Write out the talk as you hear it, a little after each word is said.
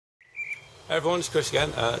Hey everyone, it's Chris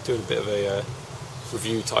again, doing a bit of a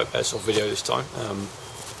review type airsoft video this time.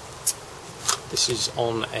 This is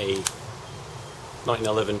on a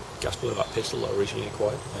 1911 gas blowout pistol that I recently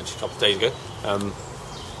acquired just a couple of days ago.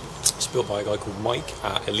 It's built by a guy called Mike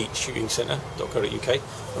at eliteshootingcentre.co.uk.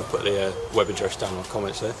 I'll put the web address down in the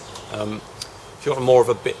comments there. If you want more of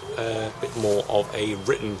a bit more of a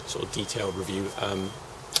written sort of detailed review,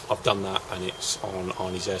 I've done that, and it's on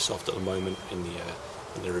Arnie's Airsoft at the moment in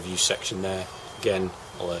the review section there. Again,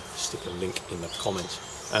 I'll stick a link in the comments.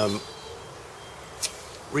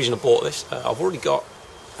 Reason I bought this, I've already got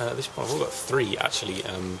this one. I've already got three actually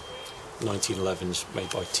 1911s made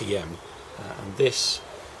by TM, and this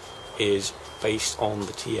is based on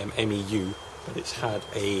the TM MEU, but it's had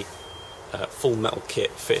a full metal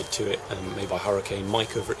kit fitted to it, made by Hurricane.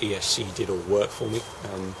 Mike over at ESC did all the work for me.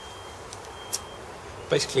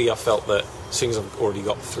 Basically, I felt that since I've already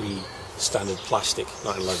got three standard plastic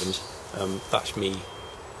 1911s, that's me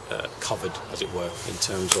covered, as it were, in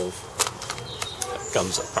terms of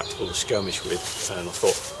guns that are practical to skirmish with. And I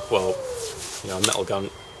thought, well, you know, a metal gun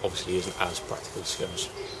obviously isn't as practical to skirmish.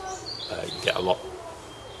 You get a lot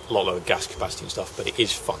lower gas capacity and stuff, but it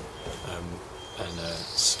is fun.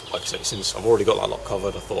 Like I say, since I've already got that lot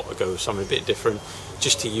covered, I thought I'd go with something a bit different,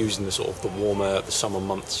 just to use in the sort of the warmer, the summer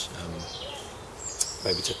months.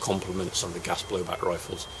 Maybe to complement some of the gas blowback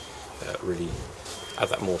rifles, really add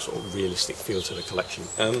that more sort of realistic feel to the collection.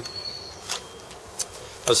 As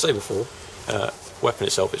I say before, weapon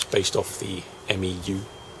itself is based off the MEU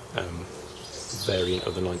variant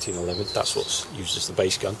of the 1911. That's what's used as the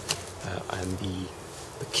base gun, and the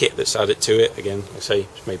kit that's added to it, again, like I say,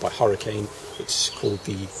 it's made by Hurricane. It's called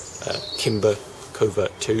the Kimber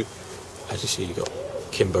Covert 2. As you see, you've got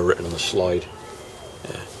Kimber written on the slide.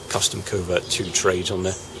 Custom Covert 2 trades on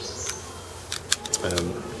there.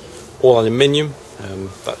 All aluminium,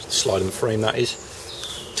 that's the slide in the frame, that is.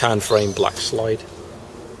 Tan frame, black slide.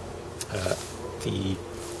 The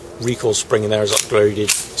recoil spring in there is upgraded,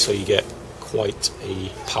 so you get quite a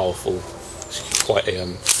powerful, quite a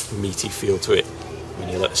meaty feel to it when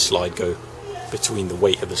you let the slide go between the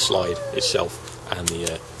weight of the slide itself and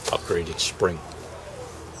the upgraded spring.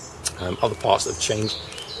 Other parts that have changed.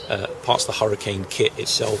 Parts of the Hurricane kit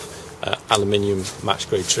itself, aluminium match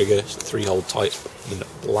grade trigger, 3-hole tight in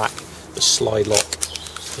black. The slide lock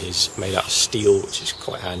is made out of steel, which is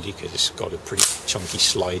quite handy because it's got a pretty chunky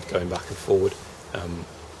slide going back and forward.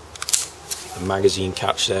 The magazine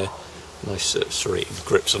catch there, nice serrated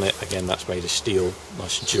grips on it. Again, that's made of steel,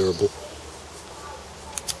 nice and durable.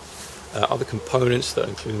 Other components that are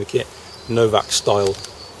included in the kit: Novak style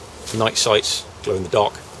night sights, glow in the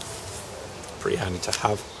dark, pretty handy to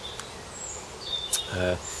have.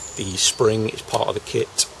 The spring is part of the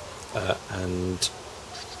kit, and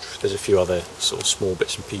there's a few other sort of small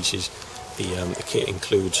bits and pieces. The kit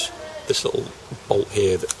includes this little bolt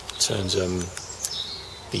here that turns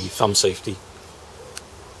the thumb safety.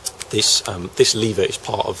 This lever is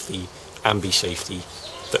part of the ambi safety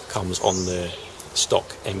that comes on the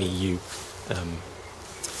stock MEU,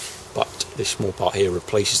 but this small part here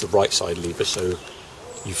replaces the right side lever, so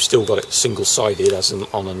you've still got it single-sided as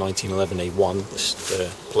on a 1911A1, the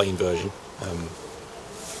plain version,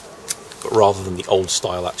 but rather than the old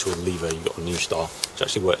style actual lever, you've got a new style, which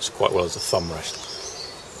actually works quite well as a thumb rest.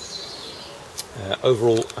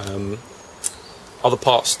 Overall, other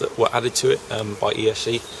parts that were added to it by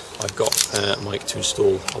ESC, I've got Mike to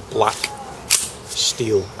install a black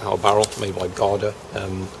steel outer barrel made by Garda.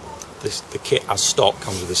 The kit as stock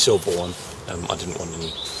comes with a silver one. I didn't want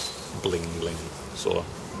any bling sort of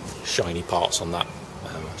shiny parts on that.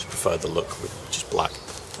 I just preferred the look with just black,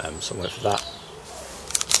 so I went for that.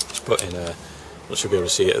 Just put in a, not sure if you'll be able to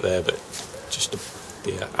see it there, but just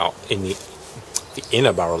out in the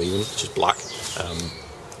inner barrel even, which is black,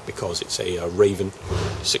 because it's a Raven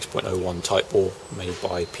 6.01 type bore made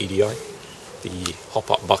by PDI. The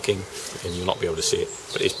hop-up bucking, again you'll not be able to see it,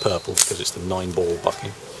 but it's purple because it's the 9-ball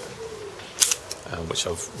bucking, which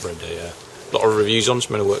I've read a lot of reviews on. It's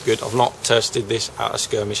going to work good. I've not tested this at a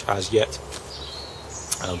skirmish as yet,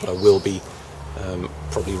 but I will be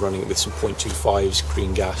probably running it with some .25s,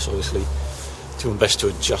 green gas obviously, doing best to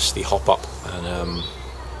adjust the hop up and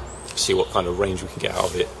see what kind of range we can get out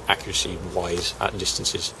of it, accuracy wise at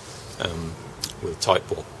distances, with a tight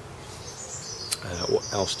bore. What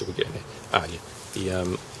else did we get in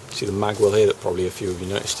here? See the magwell here that probably a few of you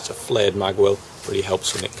noticed. It's a flared magwell. Really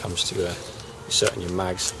helps when it comes to inserting your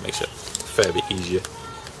mags. Makes it a fair bit easier.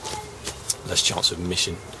 Less chance of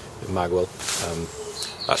missing with magwell.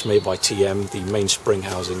 That's made by TM. The main spring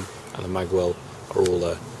housing and the magwell are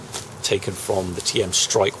all taken from the TM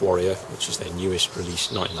Strike Warrior, which is their newest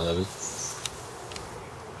release, 1911.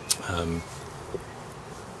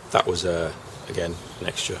 That was again an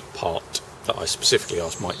extra part that I specifically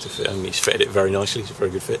asked Mike to fit, and he's fitted it very nicely. It's a very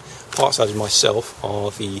good fit. Parts added myself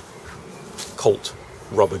are the Colt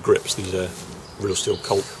rubber grips. These are real steel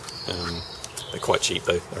Colt. They're quite cheap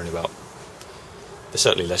though. They're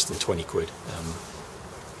certainly less than 20 quid.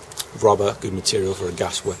 Rubber, good material for a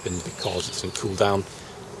gas weapon because it doesn't cool down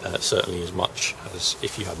certainly as much as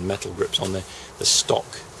if you had metal grips on there. The stock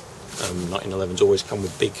 1911s always come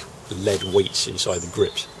with big lead weights inside the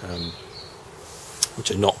grips, which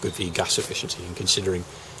are not good for your gas efficiency, and considering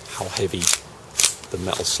how heavy the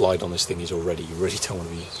metal slide on this thing is already, you really don't want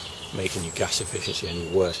to be making your gas efficiency any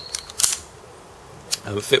worse.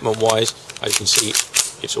 Fitment wise, as you can see,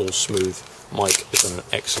 it's all smooth. Mike has done an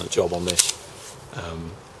excellent job on this,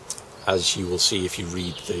 as you will see if you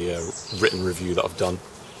read the written review that I've done.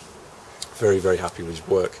 Very, very happy with his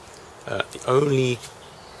work. The only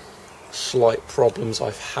slight problems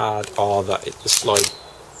I've had are that the slide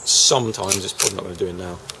sometimes, it's probably not going to do it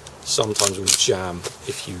now, sometimes will jam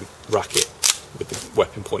if you rack it with the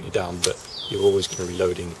weapon pointed down, but you're always going to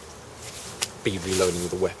be reloading with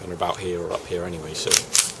the weapon about here or up here anyway, so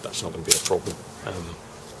that's not going to be a problem.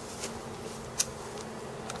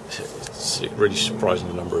 It's really surprising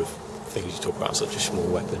the number of things you talk about in such a small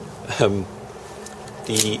weapon.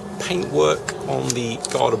 The paintwork on the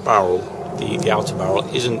Garda barrel, the outer barrel,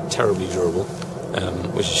 isn't terribly durable,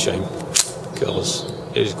 which is a shame because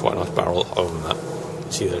it is quite a nice barrel. Other than that,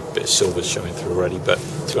 you see a bit of silver showing through already, but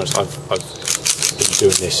to be honest, I've been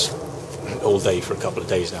doing this all day for a couple of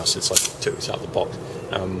days now since I took this out of the box.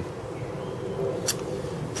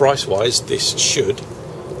 Price wise, this should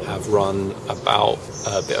have run about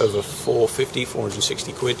a bit over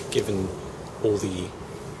 460 quid, given all the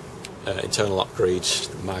internal upgrades,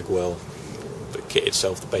 the magwell, the kit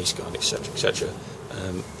itself, the base gun, etc, etc.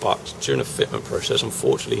 But during the fitment process,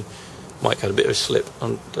 unfortunately, Mike had a bit of a slip. I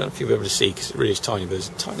don't know if you'll be able to see because it really is tiny, but there's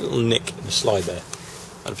a tiny little nick in the slide there.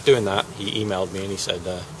 And for doing that, he emailed me and he said,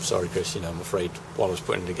 sorry Chris, I'm afraid while I was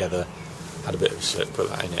putting it together, had a bit of a slip, put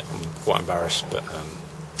that in it. I'm quite embarrassed, but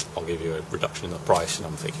I'll give you a reduction in the price. And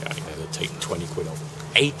I'm thinking, they'll take 20 quid off.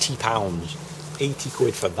 £80, 80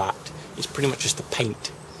 quid for that. It's pretty much just the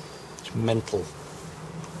paint. It's mental.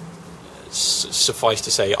 Suffice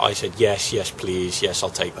to say, I said yes, yes please, yes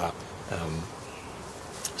I'll take that.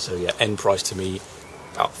 So yeah, end price to me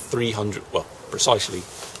about 300, well precisely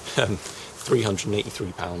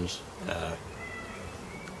 £383,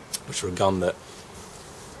 which for a gun that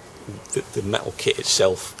the metal kit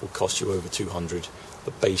itself will cost you over 200.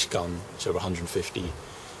 The base gun is over 150.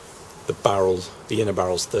 The barrel, the inner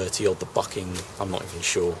barrel's 30 odd. The bucking, I'm not even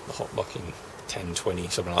sure. The hot bucking, 10, 20,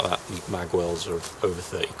 something like that. The magwells are over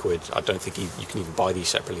 30 quid. I don't think you can even buy these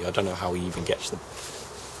separately. I don't know how he even gets them.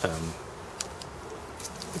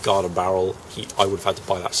 The Garda barrel, I would have had to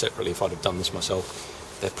buy that separately if I'd have done this myself.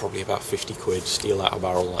 They're probably about 50 quid, steel out of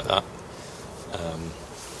barrel like that.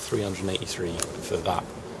 383 for that,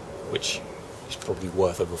 which is probably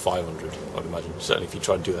worth over 500, I'd imagine. Certainly if you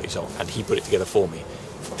try to do that yourself. And he put it together for me.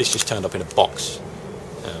 This just turned up in a box.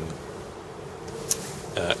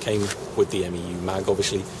 Came with the MEU mag,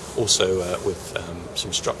 obviously. Also with some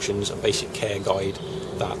instructions, a basic care guide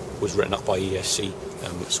that was written up by ESC,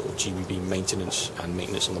 sort of GBB maintenance and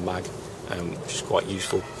maintenance on the mag, which is quite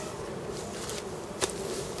useful.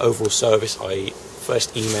 Overall service, I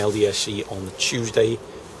first emailed ESC on the Tuesday.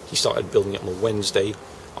 He started building it on the Wednesday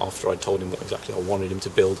after I told him what exactly I wanted him to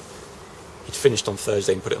build. He'd finished on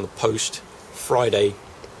Thursday and put it on the post. Friday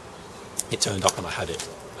it turned up and I had it,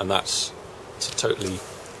 and that's to totally,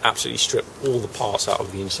 absolutely strip all the parts out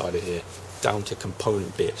of the inside of here down to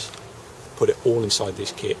component bits, put it all inside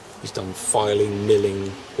this kit. He's done filing,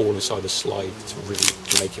 milling, all inside the slide to really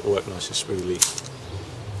make it work nice and smoothly,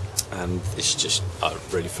 and it's just a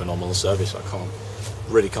really phenomenal service. I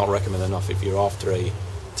really can't recommend enough. If you're after a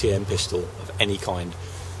TM pistol of any kind,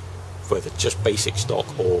 whether just basic stock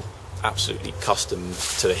or absolutely custom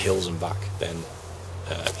to the hills and back, then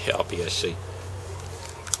hit up ESC.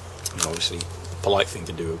 And obviously, the polite thing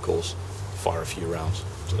to do, of course, fire a few rounds.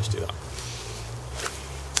 So let's do that.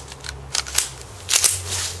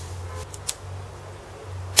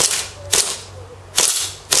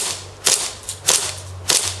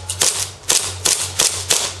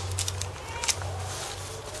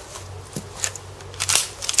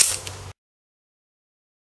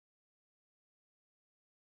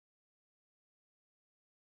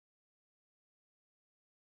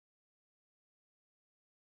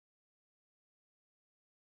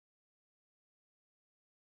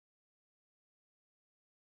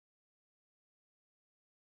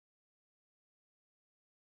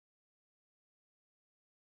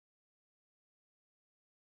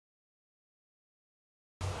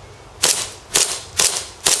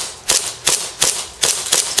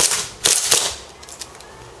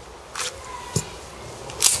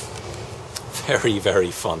 very,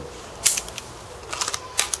 very fun.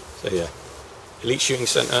 So yeah, Elite Shooting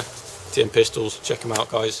Centre, TM Pistols, check them out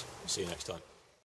guys, see you next time.